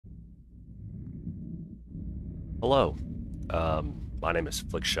Hello, my name is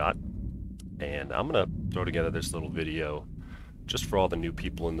Flickshot, and I'm gonna throw together this little video just for all the new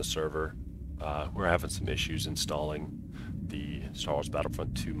people in the server who are having some issues installing the Star Wars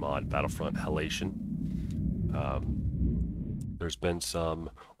Battlefront 2 mod, Battlefront Halation. There's been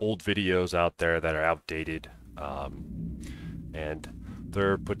some old videos out there that are outdated, and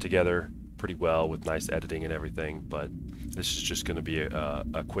they're put together pretty well with nice editing and everything, but this is just going to be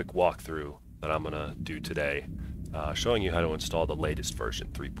a quick walkthrough that I'm going to do today, showing you how to install the latest version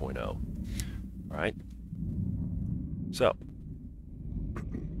 3.0. All right, so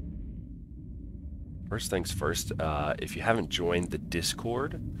first things first, if you haven't joined the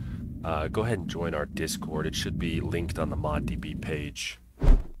Discord, go ahead and join our Discord. It should be linked on the ModDB page.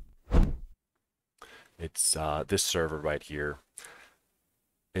 It's this server right here.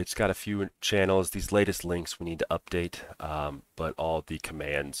 It's got a few channels. These latest links we need to update, but all the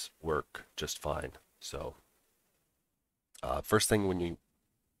commands work just fine. So first thing when you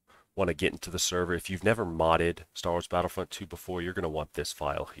want to get into the server, if you've never modded Star Wars Battlefront 2 before, you're going to want this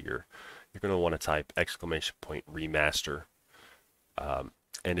file here. You're going to want to type !remaster,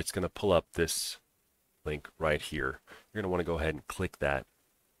 and it's going to pull up this link right here. You're going to want to go ahead and click that,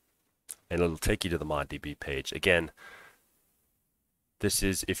 and it'll take you to the ModDB page. Again, this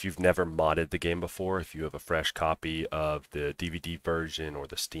is if you've never modded the game before. If you have a fresh copy of the DVD version or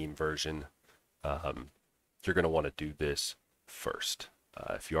the Steam version, you're going to want to do this first.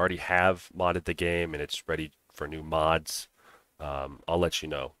 If you already have modded the game and it's ready for new mods, I'll let you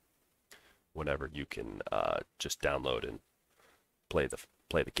know whenever you can just download and play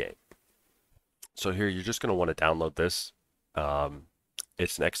the game. So here you're just going to want to download this.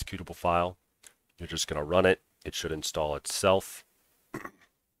 It's an executable file. You're just going to run it. It should install itself.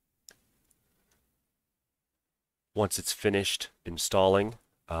 Once it's finished installing,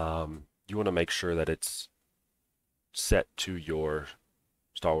 you want to make sure that it's set to your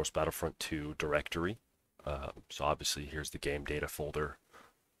Star Wars Battlefront 2 directory. So obviously here's the game data folder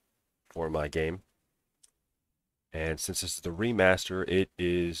for my game. And since this is the remaster, it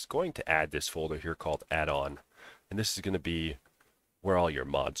is going to add this folder here called add-on. And this is going to be where all your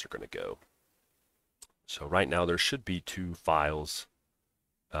mods are going to go. So right now there should be two files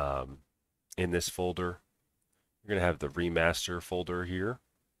in this folder. You're going to have the remaster folder here.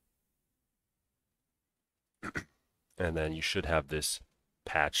 And then you should have this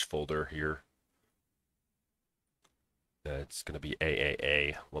patch folder here. It's going to be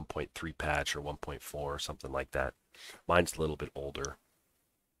AAA 1.3 patch or 1.4 or something like that. Mine's a little bit older.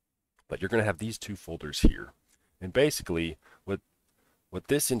 But you're going to have these two folders here. And basically what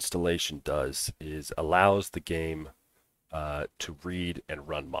this installation does is allows the game to read and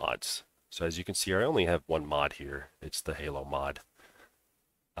run mods. So as you can see, I only have one mod here. It's the Halo mod.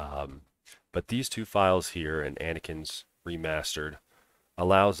 But these two files here and Anakin's remastered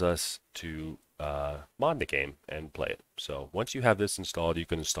allows us to mod the game and play it. So once you have this installed, you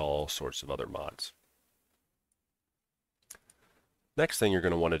can install all sorts of other mods. Next thing you're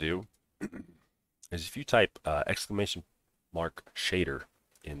going to want to do is if you type !shader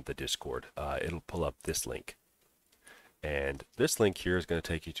in the Discord, it'll pull up this link. And this link here is going to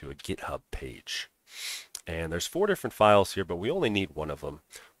take you to a GitHub page. And there's 4 different files here, but we only need one of them.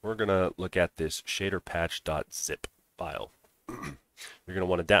 We're going to look at this shaderpatch.zip file. You're going to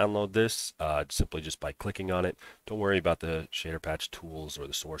want to download this simply just by clicking on it. Don't worry about the shader patch tools or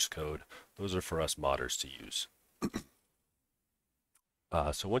the source code. Those are for us modders to use.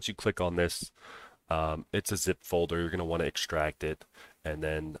 So once you click on this, it's a zip folder. You're going to want to extract it. And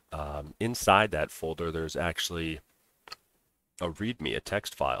then inside that folder, there's actually a README, a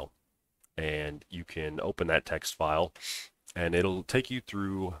text file. And you can open that text file and it'll take you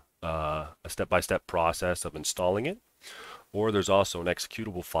through a step-by-step process of installing it. Or there's also an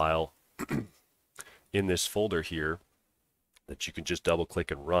executable file in this folder here that you can just double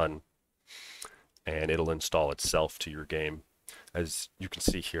click and run, and it'll install itself to your game. As you can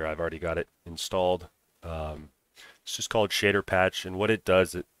see here, I've already got it installed. It's just called Shader Patch, and what it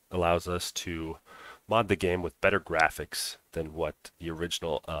does, it allows us to mod the game with better graphics than what the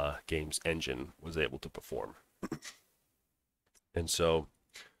original game's engine was able to perform. And so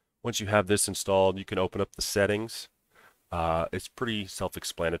once you have this installed, you can open up the settings. It's pretty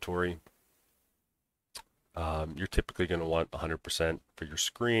self-explanatory. You're typically going to want 100% for your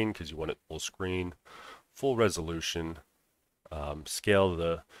screen because you want it full screen, full resolution, scale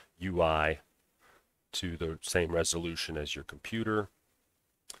the UI to the same resolution as your computer.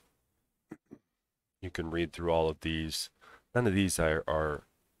 You can read through all of these. None of these are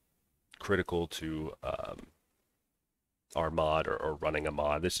critical to our mod or running a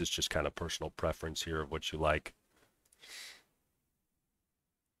mod. This is just kind of personal preference here of what you like.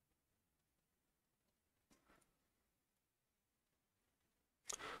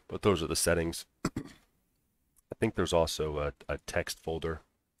 But those are the settings. I think there's also a text folder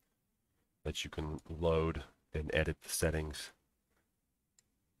that you can load and edit the settings.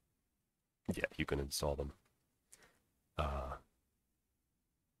 Yeah, you can install them. Let's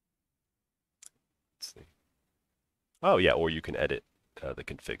see. Oh yeah, or you can edit the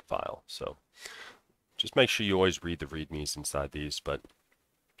config file. So just make sure you always read the readmes inside these, but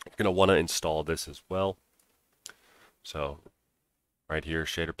you're going to want to install this as well. So right here,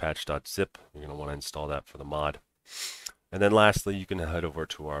 shaderpatch.zip, you're going to want to install that for the mod. And then lastly, you can head over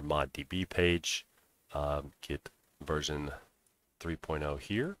to our ModDB page, get version 3.0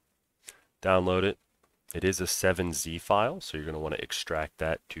 here, download it. It is a 7Z file, so you're going to want to extract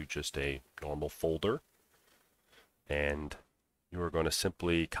that to just a normal folder. And you are going to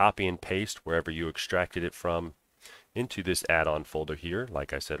simply copy and paste wherever you extracted it from into this add-on folder here.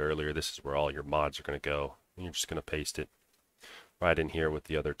 Like I said earlier, this is where all your mods are going to go. And you're just going to paste it right in here with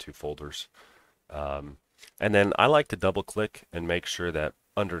the other two folders. And then I like to double click and make sure that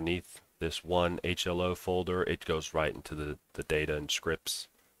underneath this one HLO folder, it goes right into the data and scripts.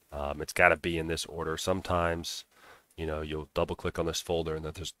 It's got to be in this order. Sometimes, you know, you'll double click on this folder and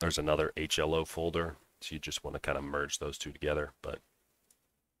then there's another HLO folder. So you just want to kind of merge those two together, but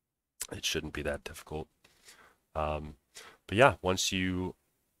it shouldn't be that difficult. But yeah, once you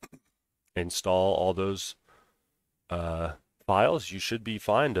install all those files, you should be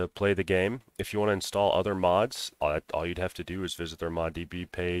fine to play the game. If you want to install other mods, all you'd have to do is visit their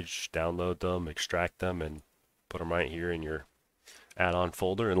ModDB page, download them, extract them, and put them right here in your add-on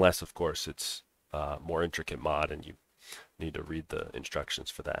folder, unless, of course, it's a more intricate mod and you need to read the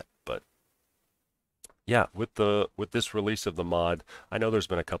instructions for that. But yeah, with this release of the mod, I know there's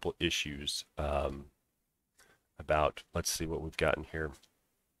been a couple issues about, let's see what we've gotten here.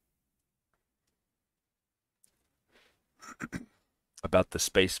 About the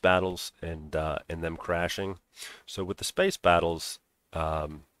space battles and them crashing. So with the space battles,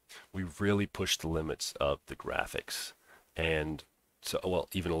 we really pushed the limits of the graphics, and so, well,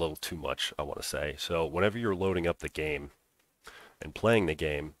 even a little too much, I want to say. So whenever you're loading up the game and playing the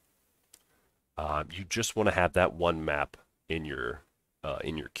game, you just want to have that one map in your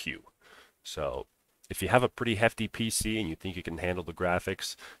queue. So if you have a pretty hefty PC and you think you can handle the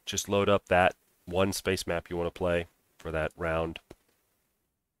graphics, just load up that one space map you want to play for that round,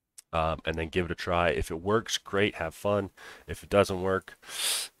 and then give it a try. If it works, great, have fun. If it doesn't work,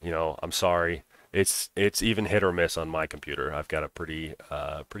 you know, I'm sorry. It's even hit or miss on my computer. I've got a pretty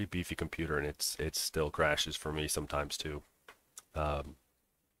beefy computer, and it still crashes for me sometimes too. And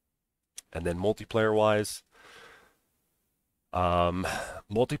then multiplayer wise,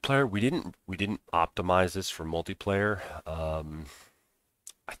 multiplayer, we didn't optimize this for multiplayer.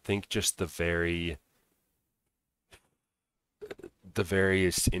 I think just the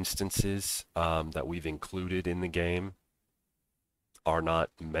various instances that we've included in the game are not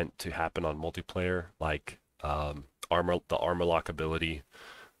meant to happen on multiplayer, like the armor lock ability,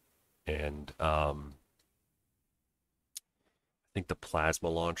 and I think the plasma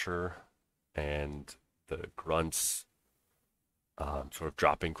launcher and the grunts sort of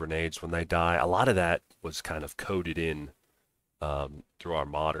dropping grenades when they die. A lot of that was kind of coded in through our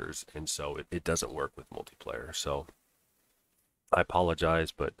modders, and so it doesn't work with multiplayer. So I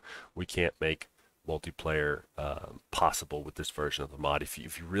apologize, but we can't make multiplayer possible with this version of the mod. If you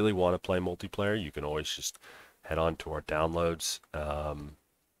really want to play multiplayer, you can always just head on to our downloads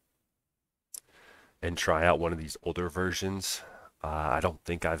and try out one of these older versions. I don't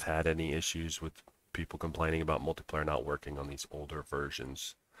think I've had any issues with people complaining about multiplayer not working on these older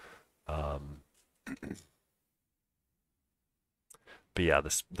versions. But yeah,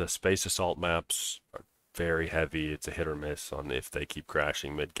 the space assault maps are very heavy. It's a hit or miss on if they keep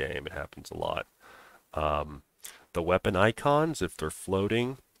crashing mid-game. It happens a lot. The weapon icons, if they're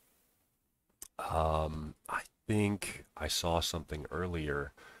floating, I think I saw something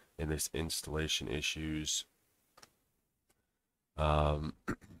earlier in this installation issues.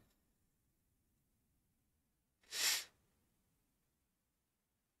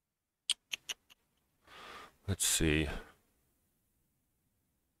 Let's see.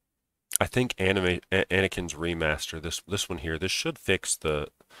 I think Anakin's remaster, this one here, this should fix the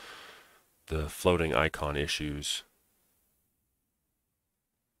floating icon issues.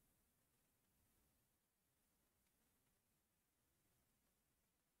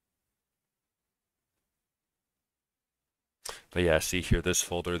 But yeah, see here, this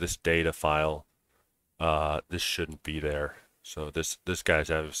folder, this data file, this shouldn't be there. So this guy's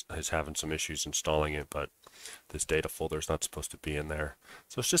is having some issues installing it, but this data folder is not supposed to be in there.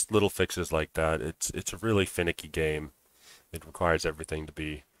 So it's just little fixes like that. It's a really finicky game. It requires everything to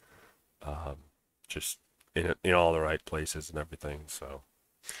be um, just in all the right places and everything. So,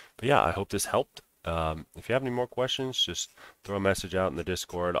 but yeah, I hope this helped. If you have any more questions, just throw a message out in the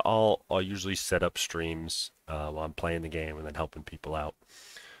Discord. I'll usually set up streams while I'm playing the game and then helping people out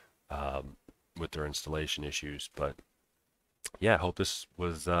um, with their installation issues. But yeah, I hope this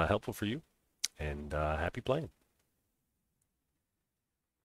was helpful for you, and happy playing.